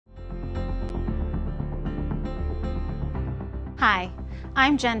Hi,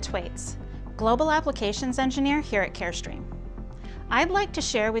 I'm Jen Twaits, Global Applications Engineer here at Carestream. I'd like to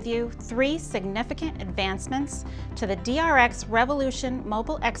share with you 3 significant advancements to the DRX-Revolution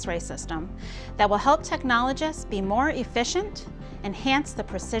Mobile X-ray System that will help technologists be more efficient, enhance the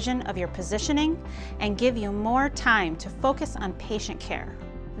precision of your positioning, and give you more time to focus on patient care.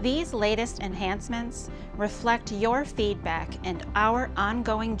 These latest enhancements reflect your feedback and our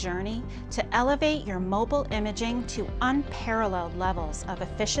ongoing journey to elevate your mobile imaging to unparalleled levels of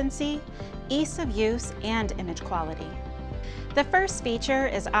efficiency, ease of use, and image quality. The first feature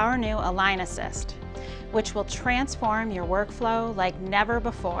is our new Align Assist, which will transform your workflow like never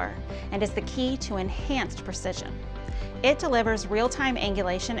before and is the key to enhanced precision. It delivers real-time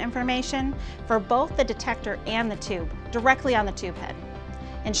angulation information for both the detector and the tube directly on the tube head,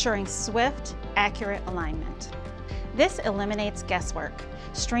 ensuring swift, accurate alignment. This eliminates guesswork,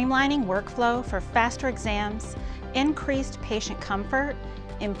 streamlining workflow for faster exams, increased patient comfort,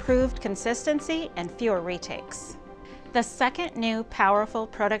 improved consistency, and fewer retakes. The second new powerful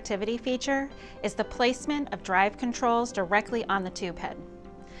productivity feature is the placement of drive controls directly on the tube head.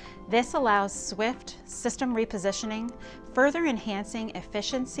 This allows swift system repositioning, further enhancing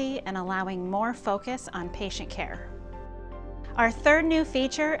efficiency and allowing more focus on patient care. Our third new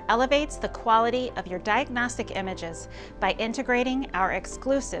feature elevates the quality of your diagnostic images by integrating our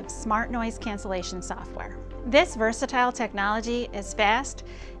exclusive smart noise cancellation software. This versatile technology is fast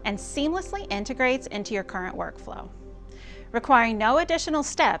and seamlessly integrates into your current workflow, requiring no additional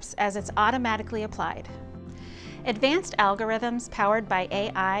steps as it's automatically applied. Advanced algorithms powered by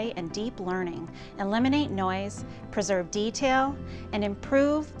AI and deep learning eliminate noise, preserve detail, and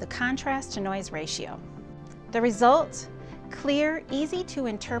improve the contrast to noise ratio. The result? Clear,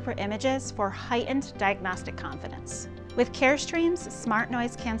 easy-to-interpret images for heightened diagnostic confidence. With Carestream's smart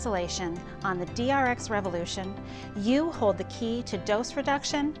noise cancellation on the DRX-Revolution, you hold the key to dose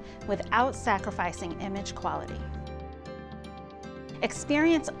reduction without sacrificing image quality.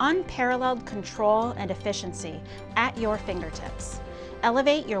 Experience unparalleled control and efficiency at your fingertips.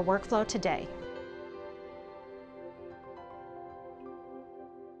 Elevate your workflow today.